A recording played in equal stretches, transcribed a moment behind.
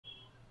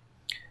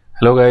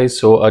Hello guys,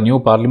 so a new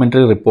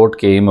parliamentary report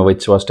came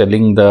which was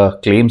telling the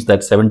claims that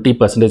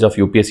 70% of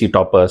UPSC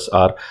toppers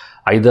are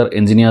either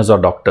engineers or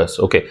doctors.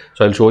 Okay,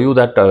 so I'll show you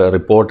that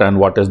report and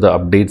what is the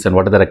updates and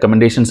what are the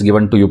recommendations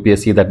given to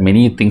UPSC that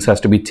many things has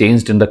to be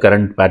changed in the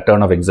current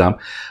pattern of exam.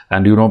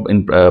 And you know,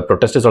 in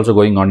protest is also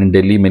going on in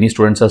Delhi. Many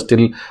students are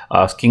still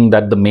asking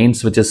that the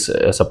mains which is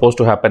supposed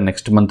to happen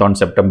next month on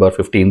September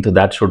 15th,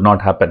 that should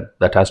not happen.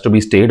 That has to be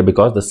stayed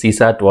because the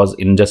CSAT was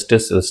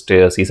injustice.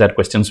 CSAT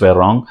questions were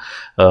wrong.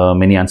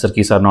 Many answer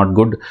keys are not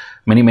good.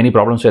 Many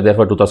problems were there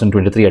for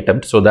 2023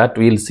 attempt. So that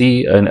we'll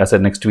see as a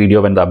next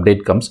video when the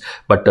update comes.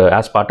 But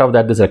as part of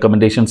that, this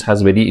recommendations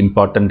has very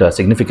important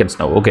significance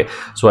now. Okay,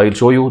 so I will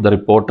show you the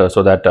report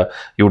so that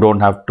you don't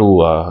have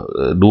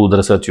to do the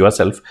research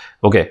yourself.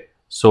 Okay.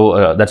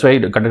 So that's why I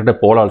conducted a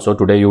poll also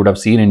today. You would have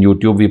seen in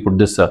YouTube we put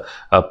this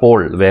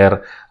poll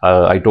where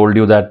I told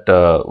you that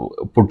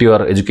put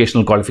your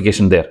educational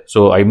qualification there.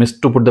 So I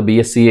missed to put the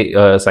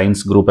BSc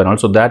science group, and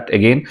also that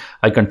again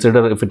I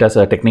consider if it has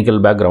a technical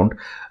background,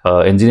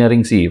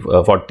 engineering C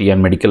 40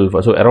 and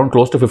medical. So around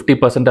close to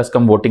 50% has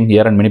come voting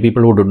here, and many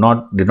people who did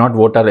not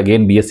vote are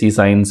again BSc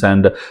science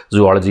and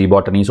zoology,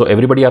 botany. So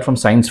everybody are from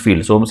science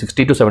field. So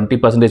 60 to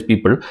 70%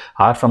 people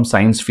are from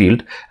science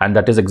field, and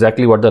that is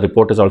exactly what the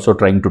report is also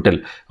trying to tell.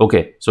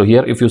 Okay, so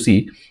here if you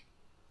see,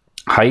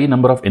 high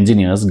number of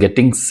engineers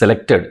getting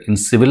selected in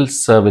civil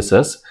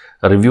services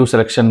review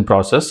selection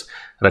process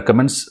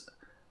recommends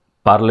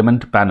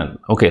Parliament panel.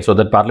 Okay, so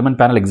that Parliament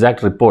panel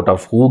exact report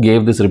of who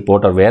gave this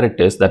report or where it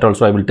is, that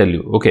also I will tell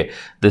you. Okay,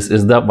 this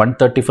is the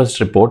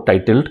 131st report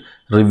titled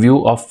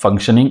Review of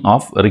Functioning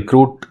of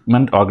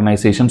Recruitment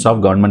Organizations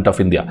of Government of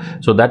India.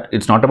 So that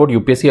it's not about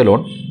UPSC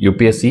alone.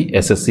 UPSC,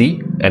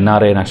 SSC,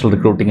 NRA, National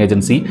Recruiting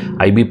Agency,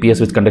 IBPS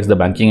which conducts the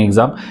banking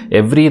exam,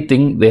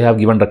 everything they have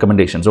given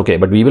recommendations. Okay,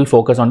 but we will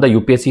focus on the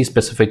UPSC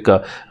specific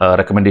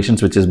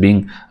recommendations which is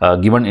being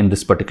given in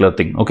this particular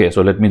thing. Okay,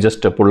 so let me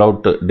just pull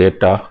out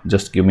data.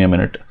 Just give me a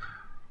minute.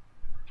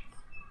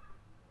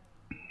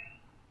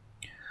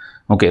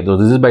 Okay, so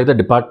this is by the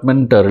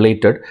department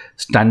related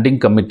Standing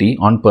Committee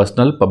on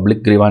Personal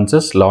Public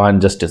Grievances, Law and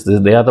Justice.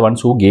 They are the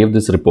ones who gave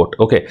this report.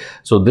 Okay,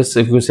 so this,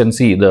 if you can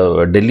see,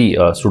 the Delhi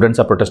students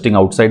are protesting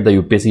outside the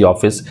UPSC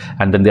office,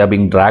 and then they are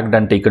being dragged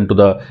and taken to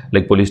the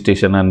police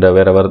station and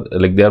wherever,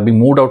 they are being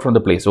moved out from the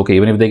place. Okay,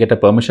 even if they get a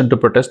permission to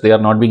protest, they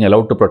are not being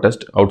allowed to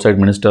protest outside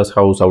Minister's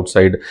house,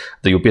 outside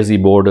the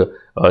UPSC board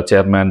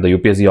chairman, the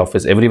UPSC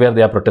office, everywhere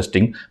they are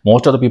protesting.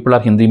 Most of the people are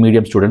Hindi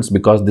medium students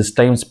because this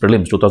time's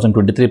prelims,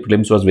 2023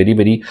 prelims was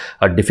very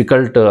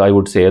difficult. I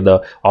would say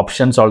the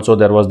options also,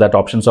 there was that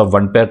options of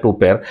 1 pair, 2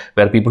 pair,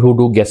 where people who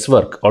do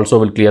guesswork also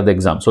will clear the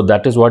exam. So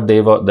that is what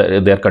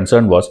their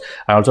concern was.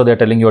 And also they are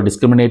telling you are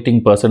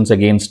discriminating persons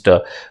against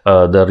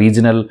the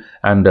regional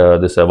and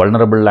this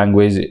vulnerable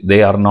language.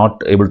 They are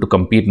not able to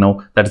compete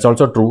now. That is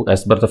also true.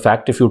 As per the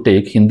fact, if you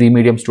take Hindi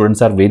medium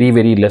students are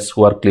very less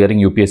who are clearing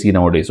UPSC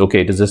nowadays.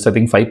 Okay, it is just I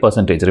think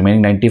 5%,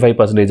 remaining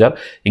 95% are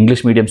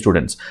English medium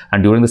students,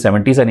 and during the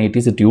 70s and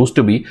 80s it used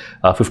to be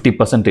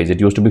 50%. It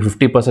used to be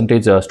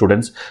 50%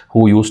 students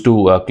who used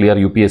to clear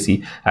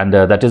UPSC, and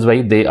that is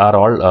why they are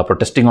all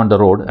protesting on the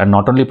road. And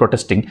not only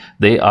protesting,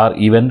 they are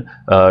even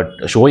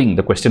showing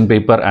the question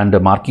paper and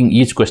marking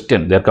each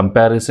question. Their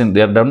comparison,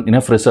 they are done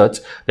enough research.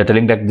 They're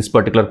telling that this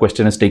particular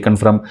question is taken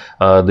from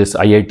this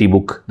IIT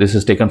book, this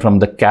is taken from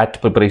the CAT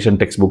preparation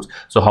textbooks.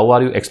 So how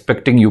are you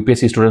expecting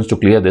UPSC students to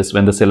clear this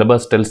when the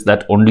syllabus tells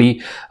that only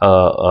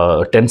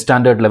 10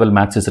 standard level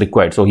maths is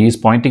required? So he is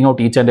pointing out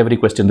each and every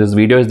question. This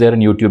video is there in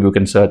YouTube. You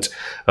can search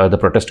the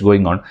protest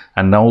going on.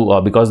 And now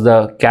because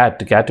the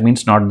CAT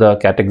means not the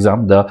CAT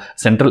exam, the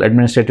Central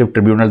Administrative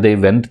Tribunal, they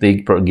went, they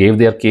gave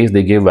their case,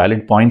 they gave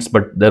valid points,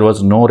 but there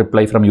was no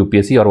reply from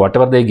UPSC, or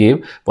whatever they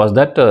gave was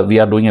that we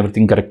are doing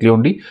everything correctly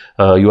only.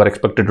 You are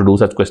expected to do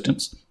such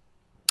questions.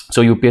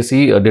 So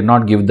UPSC did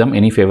not give them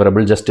any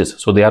favorable justice.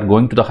 So they are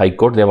going to the High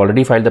Court. They have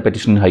already filed the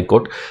petition in High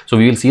Court. So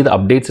we will see the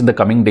updates in the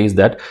coming days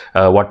that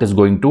what is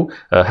going to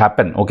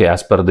happen. Okay,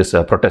 as per this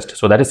protest.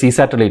 So that is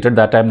CSAT related.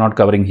 That I am not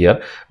covering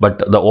here. But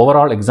the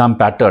overall exam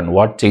pattern,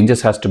 what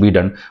changes has to be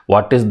done,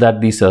 what is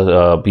that these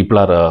people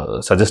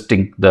are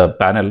suggesting, the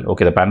panel.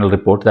 Okay, the panel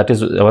report. That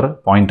is our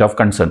point of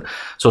concern.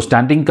 So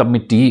Standing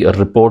Committee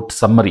report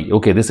summary.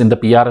 Okay, this in the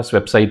PRS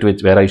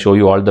website, where I show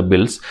you all the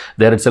bills.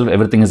 There itself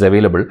everything is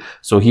available.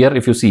 So here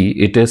if you see,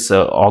 it is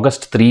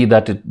August 3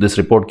 that this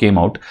report came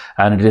out,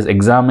 and it is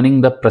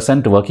examining the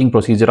present working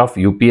procedure of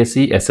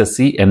UPSC,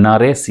 SSC,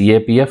 NRA,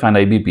 CAPF and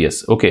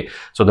IBPS. Okay,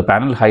 so the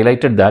panel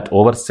highlighted that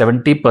over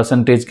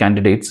 70%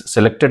 candidates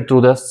selected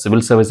through the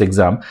civil service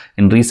exam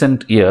in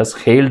recent years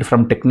hailed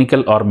from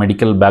technical or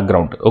medical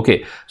background.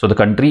 Okay, so the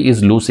country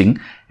is losing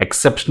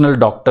exceptional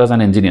doctors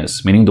and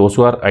engineers, meaning those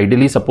who are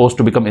ideally supposed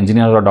to become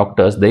engineers or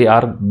doctors, they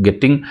are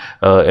getting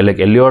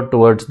allured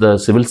towards the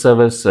civil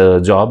service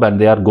job, and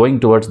they are going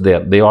towards there.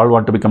 They they all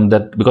want to become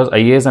that, because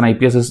IAS and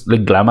IPS is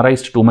like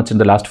glamorized too much in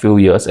the last few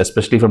years,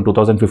 especially from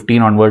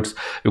 2015 onwards.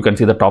 You can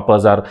see the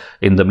toppers are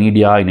in the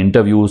media, in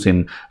interviews,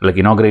 in like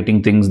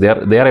inaugurating things. They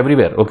are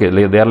everywhere. Okay,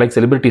 they are like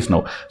celebrities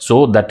now.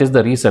 So that is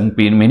the reason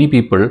many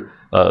people,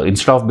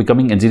 instead of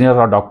becoming engineer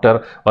or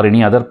doctor or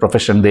any other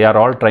profession, they are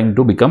all trying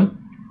to become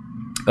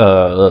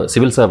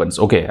civil servants.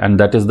 Okay, and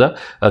that is the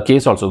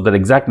case also. The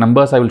exact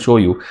numbers I will show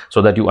you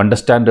so that you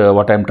understand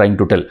what I am trying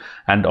to tell.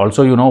 And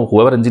also, you know,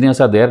 whoever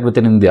engineers are there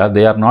within India,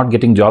 they are not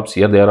getting jobs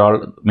here. They are all,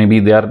 maybe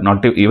they are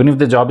not, even if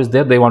the job is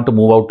there, they want to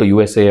move out to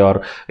USA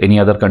or any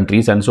other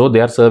countries, and so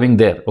they are serving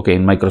there, okay,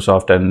 in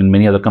Microsoft and in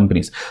many other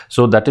companies.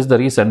 So that is the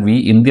reason we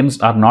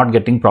Indians are not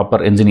getting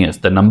proper engineers.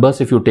 The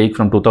numbers, if you take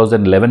from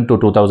 2011 to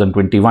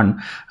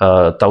 2021,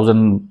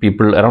 1,000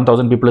 people, around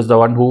 1,000 people is the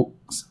one who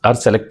are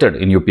selected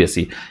in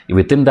UPSC.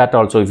 Within that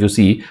also, if you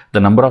see the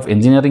number of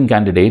engineering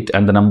candidate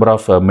and the number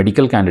of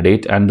medical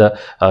candidate and the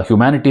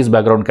humanities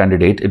background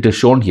candidate, it is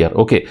shown here.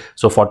 Okay,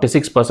 so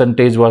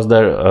 46% was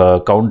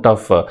the count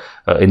of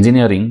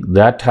engineering.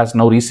 That has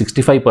now reached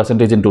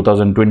 65% in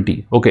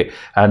 2020. Okay,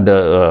 and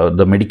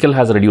the medical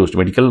has reduced.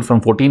 Medical from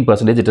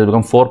 14%, it has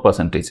become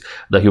 4%.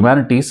 The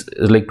humanities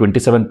is like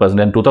 27%.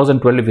 And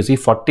 2012, if you see,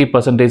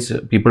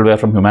 40% people were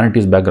from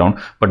humanities background,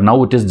 but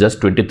now it is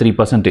just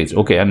 23%.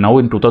 Okay, and now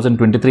in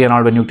 2023 and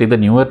all, when you take the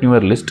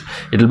newer list,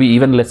 it will be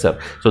even lesser.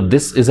 So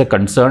this is a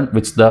concern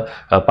which the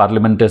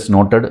parliament has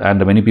noted,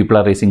 and many people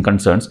are raising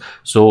concerns.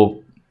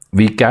 So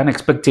we can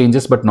expect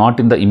changes, but not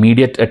in the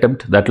immediate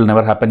attempt. That will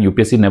never happen.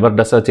 UPSC never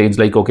does a change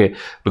like, okay,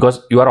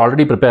 because you are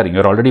already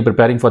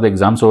preparing for the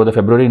exam. So the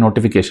February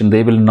notification,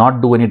 they will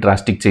not do any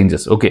drastic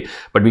changes. Okay,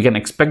 but we can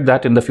expect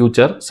that in the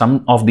future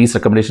some of these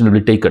recommendations will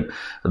be taken.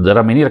 There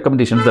are many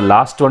recommendations. The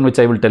last one, which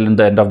I will tell in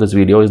the end of this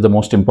video, is the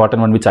most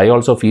important one, which I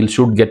also feel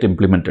should get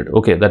implemented.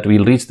 Okay, that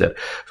we'll reach there.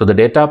 So the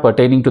data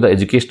pertaining to the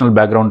educational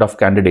background of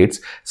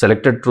candidates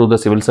selected through the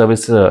civil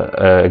service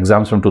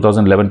exams from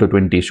 2011 to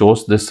 20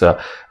 shows this,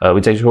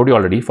 which I showed you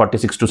already: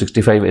 46 to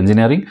 65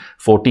 engineering,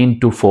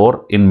 14 to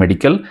 4 in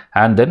medical,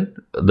 and then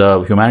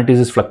the humanities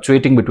is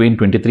fluctuating between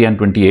 23 and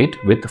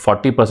 28, with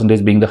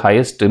 40% being the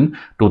highest in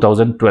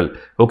 2012.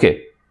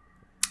 Okay,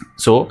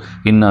 so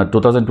in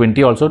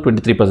 2020 also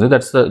 23%.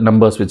 That's the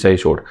numbers which I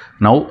showed.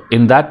 Now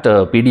in that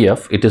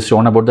PDF, it is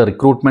shown about the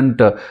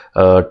recruitment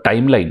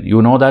timeline.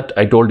 You know that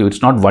I told you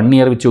it's not 1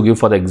 year which you give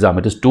for the exam,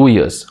 it is 2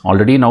 years.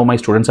 Already now my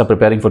students are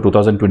preparing for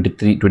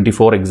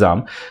 2023-24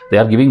 exam. They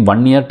are giving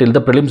 1 year till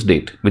the prelims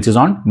date, which is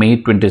on May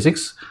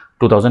 26,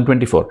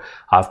 2024.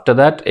 After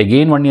that,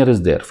 again 1 year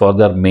is there for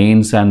the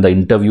mains and the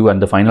interview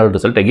and the final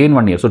result, again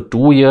 1 year. So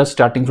 2 years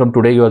starting from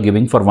today you are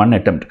giving for one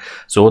attempt.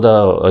 So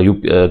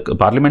the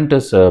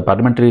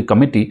parliamentary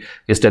committee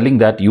is telling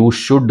that you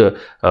should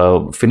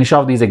finish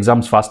off these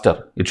exams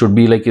faster. It should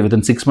be like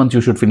within 6 months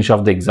you should finish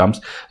off the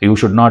exams. You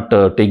should not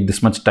take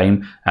this much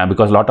time,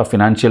 because a lot of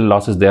financial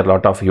loss is there, a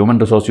lot of human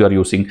resource you are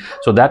using.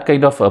 So that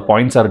kind of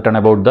points are written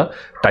about the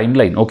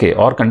timeline. Okay,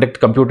 or conduct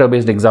computer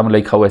based exam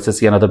like how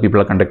SSC and other people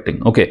are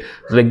conducting. Okay,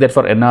 like that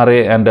for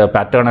NRA and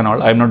pattern and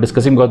all, I am not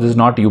discussing because this is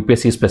not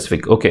UPSC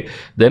specific. Okay,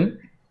 then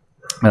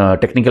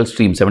technical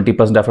stream,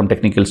 70% are from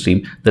technical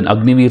stream. Then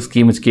Agniveer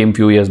scheme, which came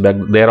few years back,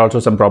 there also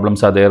some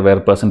problems are there, where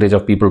percentage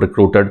of people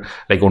recruited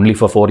like only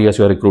for 4 years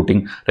you are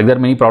recruiting, like there are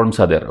many problems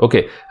are there.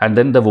 Okay, and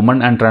then the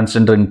women and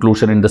transgender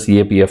inclusion in the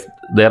CAPF,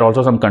 there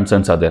also some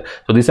concerns are there.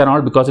 So these are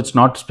all because it's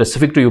not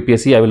specific to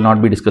UPSC, I will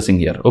not be discussing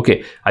here.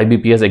 Okay,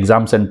 IBPS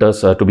exam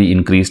centers to be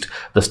increased.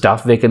 The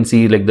staff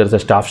vacancy, like there's a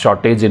staff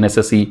shortage in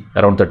SSC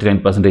around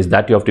 39%,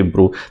 that you have to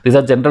improve. These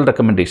are general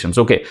recommendations.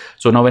 Okay,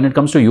 so now when it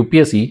comes to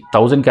UPSC,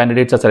 1,000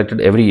 candidates are selected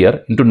every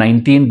year into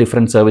 19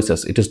 different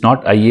services. It is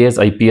not IAS,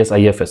 IPS,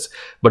 IFS,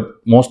 but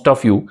most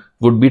of you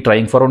would be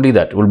trying for only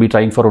that, will be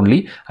trying for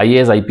only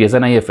IAS, IPS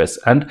and IFS.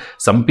 And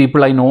some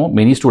people, I know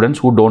many students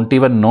who don't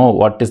even know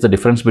what is the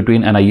difference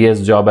between an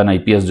IAS job and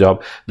IPS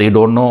job. They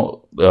don't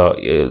know,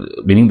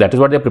 meaning that is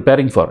what they're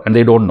preparing for, and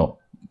they don't know.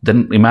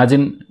 Then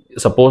imagine,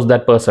 suppose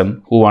that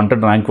person who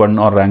wanted rank 1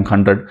 or rank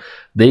 100,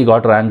 they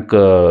got rank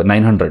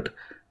 900.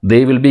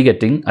 They will be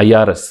getting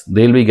IRS,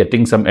 they will be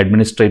getting some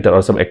administrator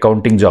or some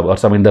accounting job, or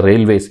some in the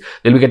railways,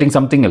 they'll be getting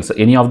something else.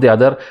 Any of the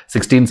other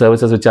 16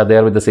 services which are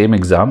there with the same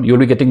exam, you'll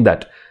be getting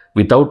that.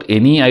 Without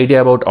any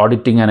idea about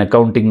auditing and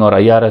accounting or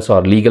IRS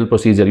or legal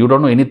procedure, you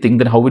don't know anything,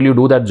 then how will you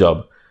do that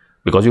job?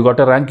 Because you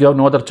got a rank, you have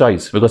no other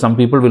choice, because some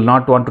people will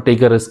not want to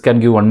take a risk and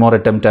give one more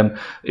attempt and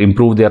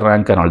improve their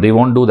rank and all. They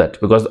won't do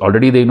that because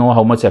already they know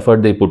how much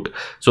effort they put.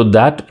 So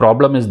that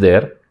problem is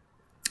there,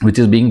 which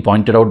is being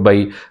pointed out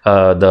by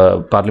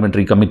the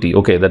parliamentary committee.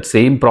 Okay, that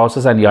same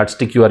process and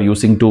yardstick you are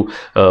using to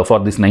for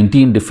this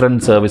 19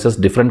 different services,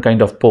 different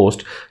kind of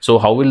post. So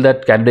how will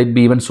that candidate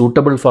be even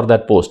suitable for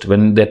that post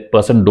when that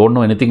person don't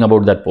know anything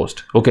about that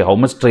post? Okay, how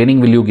much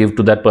training will you give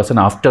to that person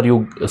after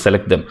you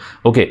select them?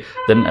 Okay,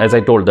 then as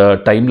I told,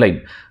 the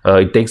timeline,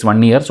 it takes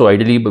 1 year, so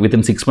ideally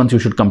within 6 months you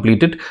should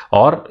complete it,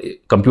 or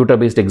computer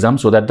based exam,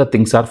 so that the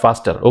things are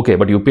faster. Okay,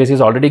 but UPSC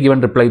has already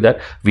given reply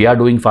that we are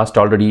doing fast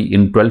already.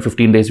 In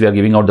 12-15 days we are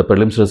giving out out the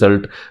prelims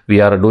result. We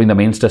are doing the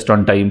mains test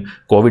on time.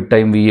 COVID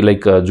time, we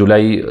like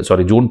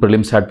June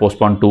prelims had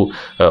postponed to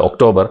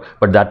October,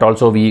 but that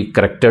also we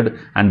corrected,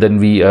 and then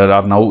we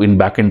are now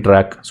back in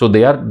track. So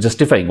they are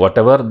justifying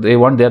whatever they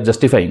want, they are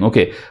justifying.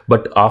 Okay,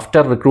 but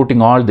after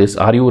recruiting all this,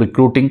 are you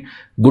recruiting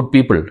good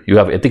people? You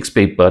have ethics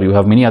paper, you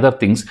have many other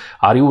things.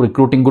 Are you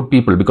recruiting good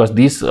people? Because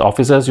these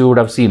officers you would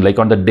have seen, like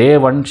on the day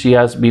one, she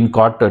has been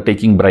caught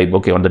taking bribe.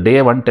 Okay, on the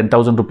day one,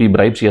 10,000 rupee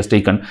bribe she has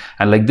taken.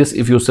 And like this,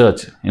 if you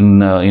search in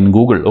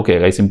Google,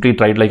 okay, I simply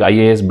tried like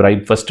IAS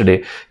bribe first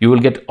day, you will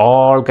get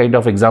all kind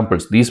of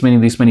examples. These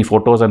many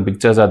photos and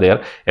pictures are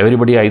there.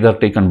 Everybody either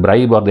taken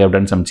bribe, or they have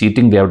done some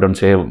cheating, they have done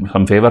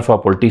some favor for a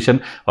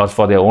politician, or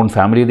for their own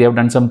family they have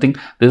done something.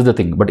 This is the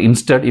thing. But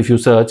instead, if you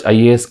search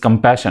IAS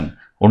compassion,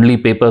 only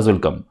papers will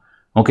come.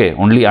 Okay,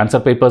 only answer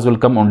papers will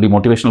come, only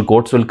motivational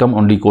quotes will come,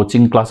 only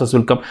coaching classes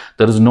will come.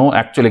 There is no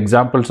actual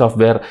examples of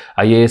where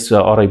IAS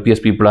or IPS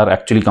people are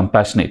actually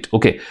compassionate.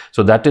 Okay,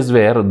 so that is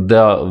where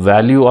the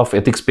value of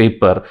ethics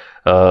paper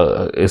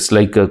is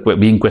like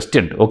being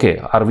questioned. Okay,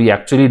 are we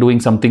actually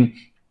doing something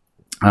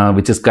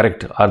which is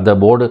correct? Are the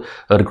board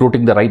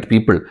recruiting the right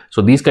people?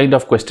 So these kind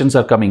of questions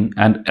are coming,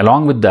 and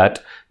along with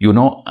that, you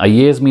know,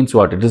 IAS means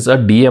what? It is a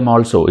DM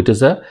also. It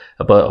is a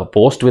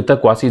post with a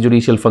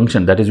quasi-judicial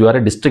function. That is, you are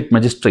a district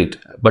magistrate.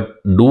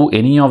 But do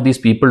any of these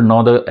people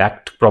know the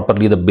act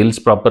properly, the bills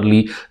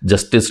properly,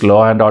 justice,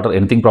 law and order,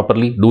 anything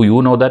properly? Do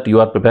you know that? You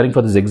are preparing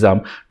for this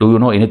exam. Do you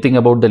know anything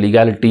about the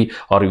legality,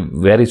 or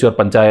where is your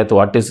panchayat?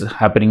 What is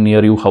happening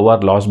near you? How are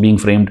laws being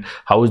framed?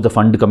 How is the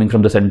fund coming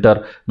from the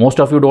center?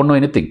 Most of you don't know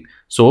anything.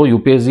 So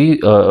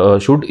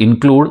UPSC should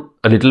include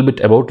a little bit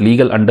about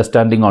legal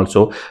understanding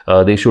also.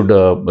 They should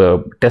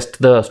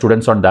test the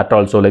students on that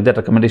also. Like that,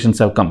 recommendations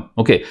have come.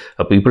 Okay,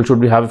 people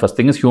should be having, first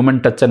thing is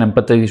human touch and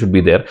empathy should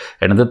be there.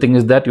 Another thing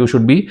is that you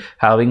should be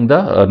having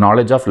the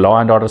knowledge of law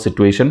and order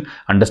situation,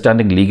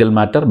 understanding legal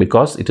matter,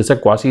 because it is a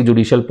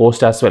quasi-judicial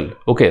post as well.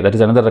 Okay, that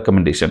is another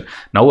recommendation.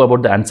 Now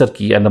about the answer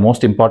key, and the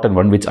most important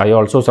one, which I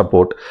also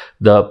support,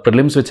 the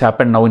prelims which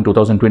happened now in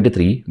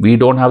 2023, we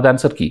don't have the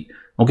answer key.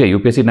 Okay,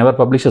 UPSC never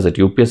publishes it.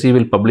 UPSC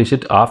will publish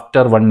it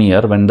after 1 year,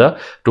 when the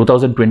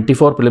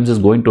 2024 prelims is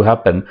going to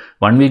happen.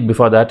 1 week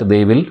before that,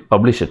 they will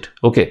publish it.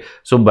 Okay,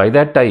 so by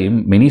that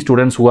time, many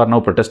students who are now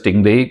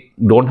protesting, they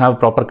don't have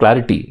proper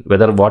clarity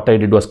whether what I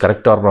did was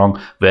correct or wrong.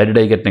 Where did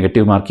I get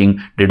negative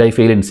marking? Did I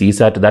fail in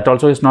CSAT? That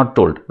also is not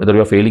told. Whether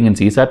you are failing in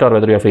CSAT or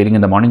whether you are failing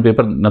in the morning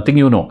paper, nothing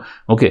you know.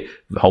 Okay,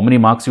 how many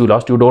marks you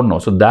lost, you don't know.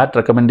 So that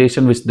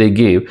recommendation which they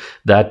gave,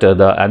 that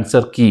the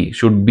answer key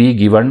should be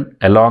given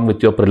along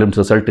with your prelims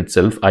result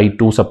itself, I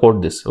too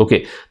support this.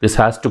 Okay, this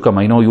has to come.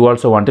 I know you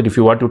also want it. If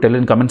you want to tell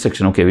in comment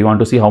section, okay, we want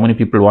to see how many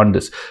people want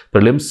this.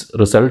 Prelims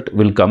result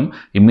will come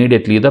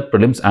immediately. The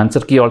prelims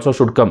answer key also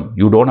should come.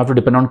 You don't have to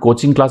depend on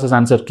coaching classes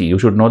answer key. You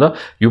should know the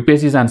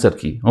UPSC's answer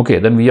key. Okay,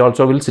 then we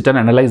also will sit and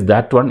analyze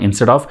that one,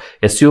 instead of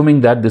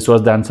assuming that this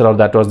was the answer or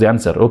that was the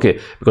answer. Okay,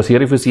 because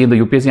here if you see in the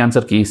UPSC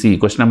answer key, see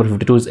question number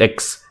 52 is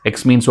X.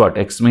 X means what?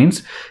 X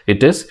means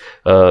it is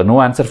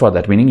no answer for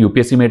that, meaning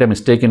UPSC made a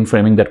mistake in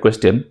framing that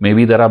question.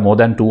 Maybe there are more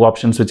than 2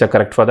 options which are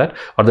correct for that,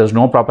 or there is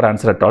no proper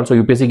answer at all. So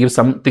UPSC gives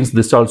some things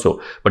this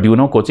also, but you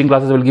know, coaching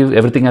classes will give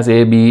everything as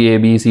A,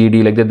 B, C,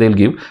 D, like that they'll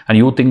give, and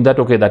you think that,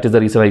 okay, that is the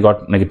reason I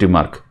got negative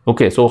mark.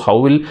 Okay, so how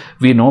will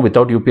we know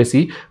without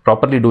UPSC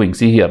properly doing?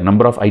 See here,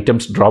 number of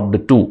items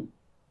dropped 2.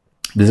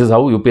 This is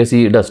how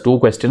UPSC does. 2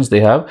 questions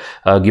they have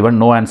given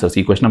no answer.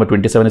 See, question number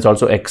 27 is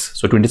also X.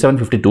 So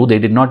 2752 they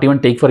did not even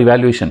take for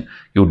evaluation.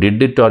 You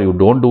did it or you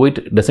don't do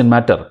it, doesn't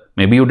matter.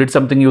 Maybe you did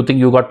something, you think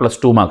you got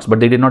 +2 marks,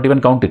 but they did not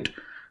even count it.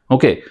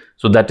 Okay,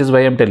 so that is why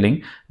I am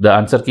telling the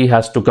answer key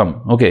has to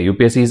come. Okay,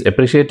 UPSC is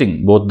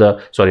appreciating both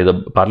the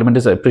Parliament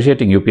is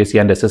appreciating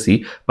UPSC and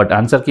SSC, but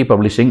answer key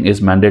publishing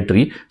is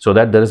mandatory so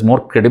that there is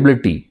more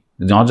credibility.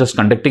 Not just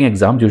conducting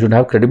exams, you should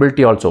have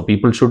credibility also.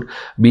 People should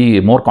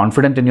be more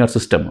confident in your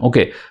system.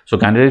 Okay, so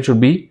candidates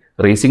should be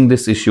raising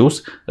these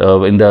issues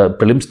in the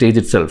prelim stage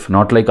itself,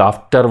 not like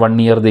after 1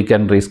 year they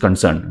can raise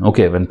concern.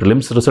 Okay, when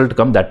prelims result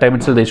come, that time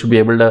itself they should be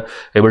able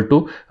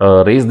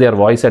to raise their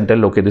voice and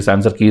tell, okay, this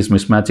answer key is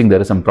mismatching,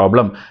 there is some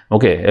problem.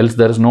 Okay, else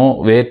there is no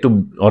way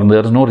to, or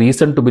there is no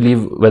reason to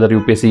believe whether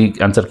UPSC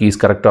answer key is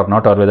correct or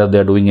not, or whether they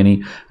are doing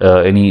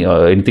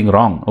anything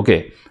wrong.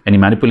 Okay, any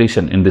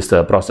manipulation in this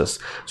process.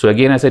 So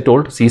again, as I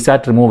told,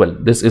 CSAT removal,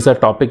 this is a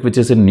topic which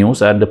is in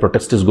news and the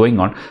protest is going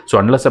on. So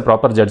unless a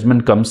proper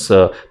judgment comes,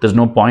 there's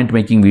no point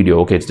making video.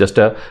 Okay, it's just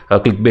a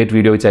clickbait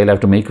video which I'll have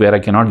to make where I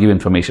cannot give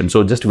information.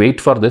 So just wait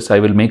for this. I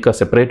will make a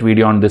separate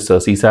video on this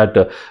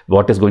CSAT,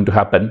 what is going to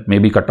happen.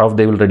 Maybe cutoff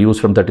they will reduce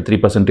from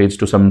 33%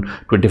 to some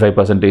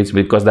 25%,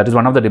 because that is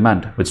one of the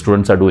demand which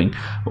students are doing.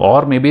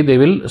 Or maybe they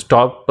will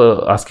stop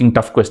asking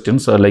tough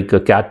questions like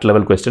CAT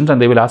level questions,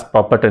 and they will ask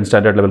proper 10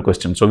 standard level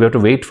questions. So we have to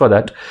wait for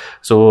that.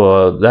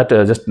 So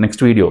just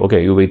next video.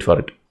 Okay, you wait for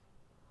it.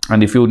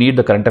 And if you need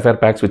the current affair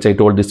packs, which I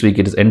told this week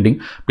it is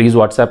ending, please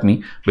WhatsApp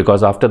me,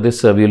 because after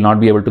this we will not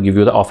be able to give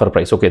you the offer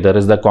price. Okay, there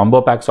is the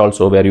combo packs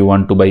also where you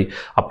want to buy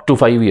up to to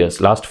 5 years,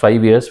 last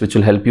 5 years, which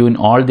will help you in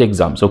all the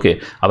exams. Okay,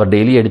 our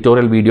daily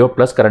editorial video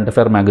plus current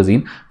affair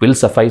magazine will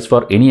suffice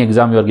for any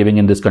exam you are giving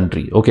in this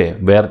country. Okay,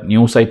 where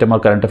news item or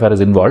current affair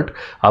is involved,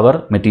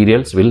 our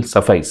materials will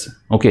suffice.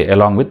 Okay,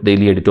 along with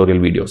daily editorial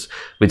videos,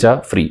 which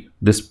are free.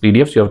 This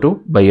PDFs you have to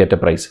buy at a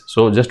price.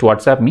 So just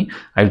WhatsApp me.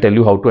 I'll tell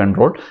you how to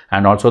enroll.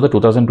 And also the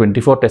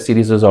 2024 test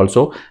series is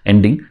also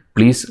ending.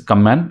 Please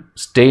come and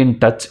stay in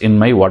touch in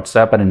my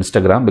WhatsApp and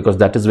Instagram, because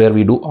that is where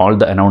we do all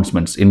the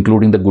announcements,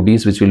 including the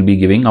goodies which we'll be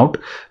giving out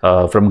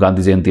from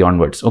Gandhi Jayanti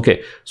onwards.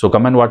 Okay, so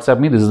come and WhatsApp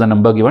me. This is the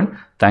number given.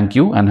 Thank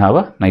you and have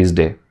a nice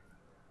day.